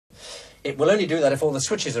It will only do that if all the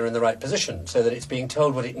switches are in the right position, so that it's being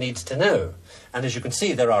told what it needs to know. And as you can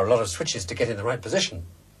see, there are a lot of switches to get in the right position.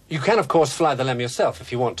 You can, of course, fly the LEM yourself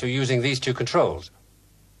if you want to, using these two controls.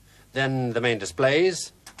 Then the main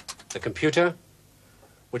displays, the computer,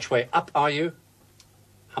 which way up are you,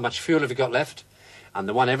 how much fuel have you got left, and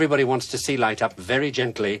the one everybody wants to see light up very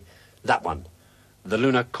gently, that one, the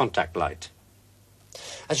lunar contact light.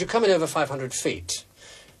 As you come in over 500 feet,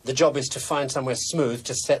 the job is to find somewhere smooth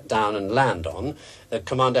to set down and land on. The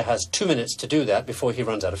commander has 2 minutes to do that before he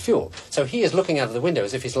runs out of fuel. So he is looking out of the window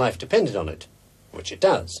as if his life depended on it, which it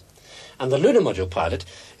does. And the lunar module pilot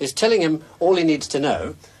is telling him all he needs to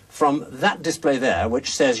know from that display there, which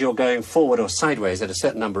says you're going forward or sideways at a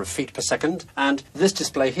certain number of feet per second, and this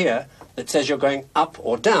display here that says you're going up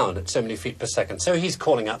or down at so many feet per second. So he's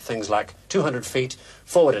calling out things like 200 feet,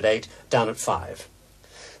 forward at 8, down at 5.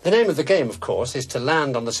 The name of the game, of course, is to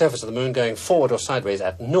land on the surface of the moon going forward or sideways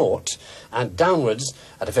at 0 and downwards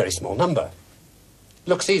at a very small number.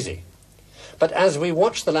 Looks easy. But as we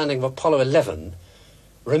watch the landing of Apollo 11,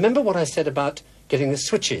 remember what I said about getting the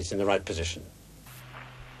switches in the right position.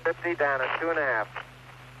 50 down at 2.5.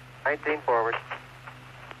 19 forward.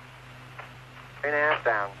 3.5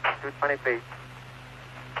 down. 220 feet.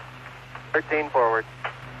 13 forward.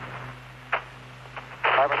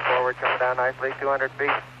 11 forward, coming down nicely. 200 feet.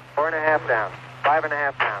 4.5 down.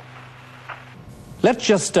 5.5 down. Let's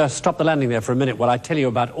just stop the landing there for a minute while I tell you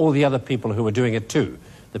about all the other people who were doing it too.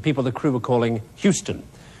 The people the crew were calling Houston.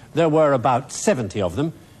 There were about 70 of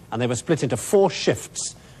them, and they were split into 4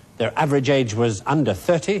 shifts. Their average age was under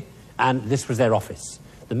 30, and this was their office,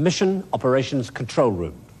 the Mission Operations Control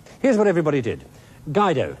Room. Here's what everybody did.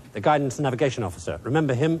 Guido, the guidance and navigation officer.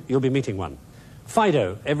 Remember him? You'll be meeting one.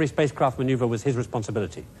 Fido, every spacecraft maneuver was his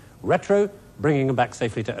responsibility. Retro, bringing them back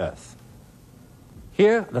safely to Earth.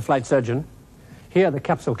 Here, the flight surgeon. Here, the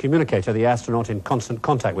capsule communicator, the astronaut in constant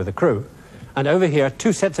contact with the crew. And over here,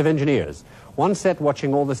 2 sets of engineers. One set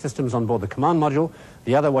watching all the systems on board the command module,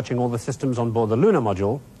 the other watching all the systems on board the lunar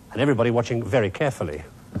module, and everybody watching very carefully.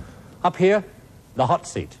 Up here, the hot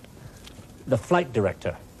seat, the flight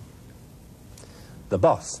director, the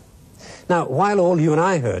boss. Now, while all you and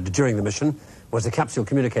I heard during the mission was the capsule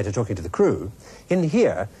communicator talking to the crew, in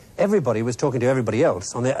here, everybody was talking to everybody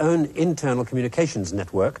else on their own internal communications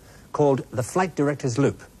network called the flight director's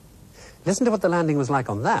loop. Listen to what the landing was like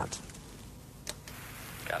on that.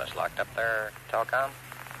 Got us locked up there, telecom?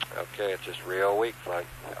 Okay, it's just real weak flight.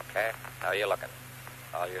 Okay. How are you looking?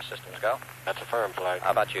 All your systems go? That's a firm flight.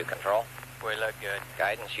 How about you, Control? We look good.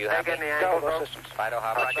 Guidance, you have Take in any? the angle, Go, folks. Fido,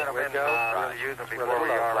 how about you? We'll use them before we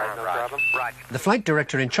are Right, no problem. Right. The flight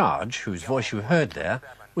director in charge, whose voice you heard there,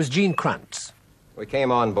 was Gene Kranz. We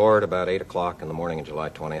came on board about 8 o'clock in the morning of July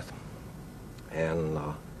 20th. And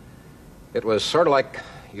it was sort of like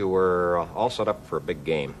you were all set up for a big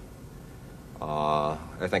game. I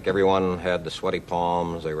think everyone had the sweaty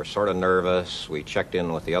palms. They were sort of nervous. We checked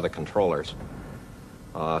in with the other controllers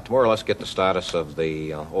to more or less get the status of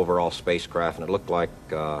the overall spacecraft, and it looked like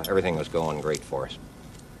everything was going great for us.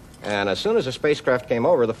 And as soon as the spacecraft came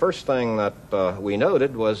over, the first thing that we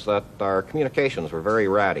noted was that our communications were very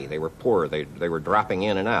ratty. They were poor. They were dropping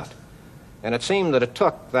in and out. And it seemed that it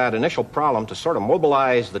took that initial problem to sort of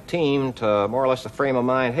mobilize the team to more or less the frame of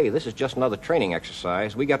mind, hey, this is just another training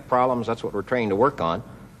exercise. We got problems. That's what we're trained to work on.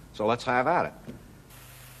 So let's have at it.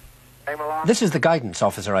 This is the guidance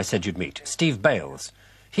officer I said you'd meet, Steve Bales.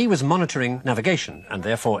 He was monitoring navigation, and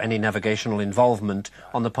therefore any navigational involvement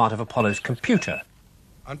on the part of Apollo's computer.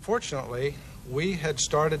 Unfortunately, we had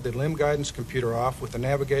started the LEM guidance computer off with a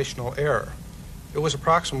navigational error. It was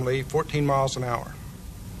approximately 14 miles an hour.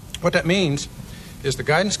 What that means is the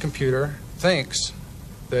guidance computer thinks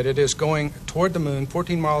that it is going toward the moon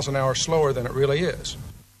 14 miles an hour slower than it really is.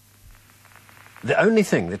 The only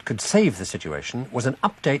thing that could save the situation was an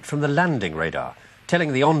update from the landing radar,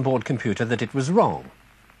 telling the onboard computer that it was wrong.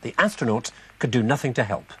 The astronauts could do nothing to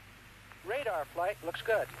help. Radar flight looks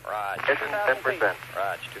good. Raj. 10%.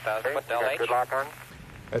 Raj, 2,000 foot Del H. Good lock on.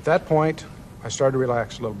 At that point, I started to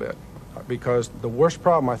relax a little bit because the worst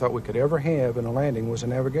problem I thought we could ever have in a landing was a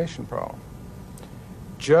navigation problem.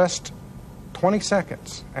 Just 20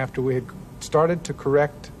 seconds after we had started to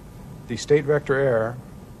correct the state vector error,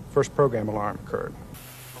 first program alarm occurred.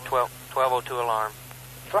 1202 alarm.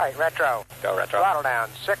 Flight, retro. Go, Retro. Throttle down.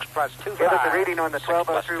 6 plus 2. Give us the reading on the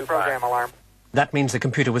 1202 program alarm. That means the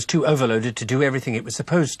computer was too overloaded to do everything it was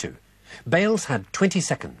supposed to. Bales had 20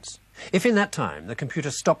 seconds. If in that time the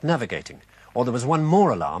computer stopped navigating, or there was one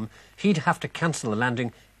more alarm, he'd have to cancel the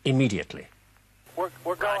landing immediately.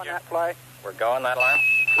 We're going that flight. We're going that alarm.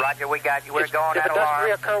 Roger, we got you. We're going If at it doesn't alarm.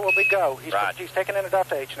 reoccur, we'll be go. Roger. He's taking in a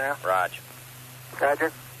duct H now. Raj.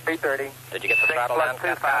 Roger. 330. Did you get the 6 throttle down,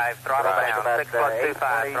 plus Capcom? 25, throttle Roger. down. 6 plus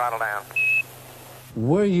 25, 820. throttle down.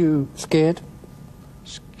 Were you scared?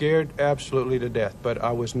 Scared absolutely to death, but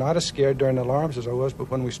I was not as scared during the alarms as I was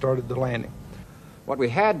when we started the landing. What we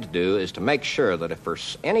had to do is to make sure that if for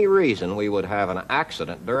any reason we would have an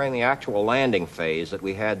accident during the actual landing phase, that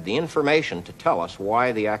we had the information to tell us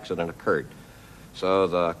why the accident occurred. So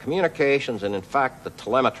the communications and, in fact, the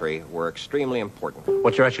telemetry were extremely important.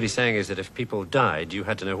 What you're actually saying is that if people died, you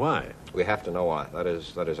had to know why. We have to know why. That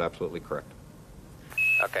is absolutely correct.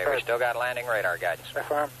 Okay, we still got landing radar guidance.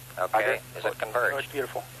 Affirm. Okay, is it Oh, it's converged?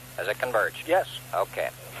 beautiful. Is it converged? Yes. Okay.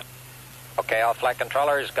 Okay, all flight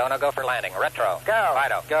controllers, gonna go for landing. Retro. Go.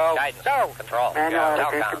 Fido. Go. Guidance. Go. Control. Manual Go.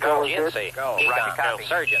 attitude Telcom. control is good. GNC. Go. Econ. Roger, copy.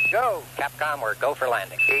 Surgeon. Go. Capcom, we're go for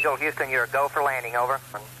landing. Eagle, Houston, you're a go for landing, over.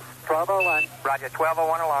 1201. Roger,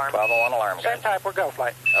 1201 alarm. 1201 alarm. Same Guys. type, we're go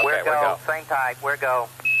flight. Okay, We're go. Same type, we're go.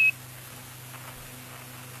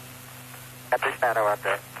 Got the shadow out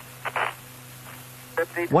there.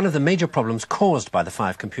 50. One of the major problems caused by the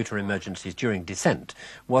 5 computer emergencies during descent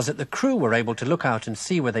was that the crew were able to look out and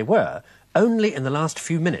see where they were only in the last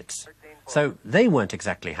few minutes. So they weren't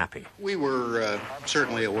exactly happy. We were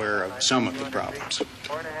certainly aware of some of the problems.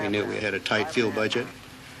 We knew we had a tight fuel budget.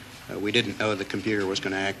 We didn't know the computer was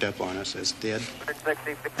going to act up on us as it did.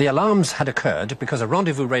 660. The alarms had occurred because a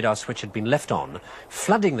rendezvous radar switch had been left on,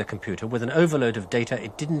 flooding the computer with an overload of data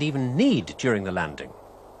it didn't even need during the landing.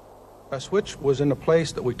 A switch was in the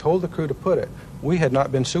place that we told the crew to put it. We had not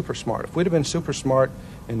been super smart. If we'd have been super smart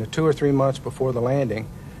in the 2 or 3 months before the landing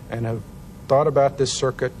and have thought about this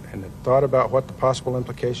circuit and had thought about what the possible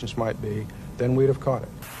implications might be, then we'd have caught it.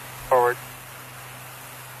 Forward.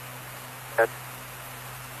 Good.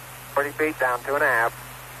 40 feet down, 2.5.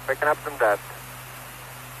 Picking up some dust.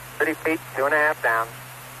 30 feet, 2.5 down.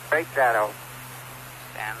 Straight shadow.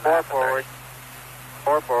 Stand 4 forward.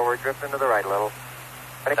 4 forward. Drift into the right a little.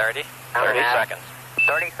 30. Down 30 and a half. seconds.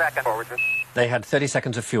 30 seconds. Forward. Drift. They had 30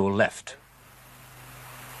 seconds of fuel left.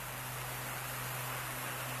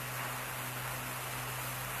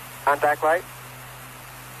 Contact light.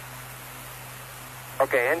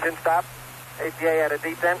 Okay, engine stop. ACA at a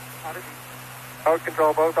descent. Mode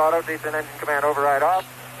control both auto. Descent engine command override off.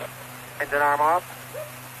 Engine arm off.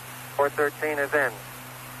 413 is in.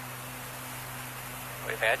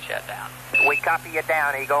 We've had shutdown. We copy you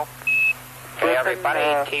down, Eagle. Okay, everybody,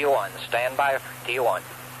 T1. Stand by for T1.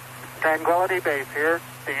 Tranquility Base here.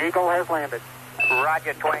 The Eagle has landed.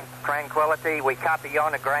 Roger, Tranquility. We copy you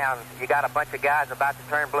on the ground. You got a bunch of guys about to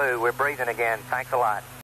turn blue. We're breathing again. Thanks a lot.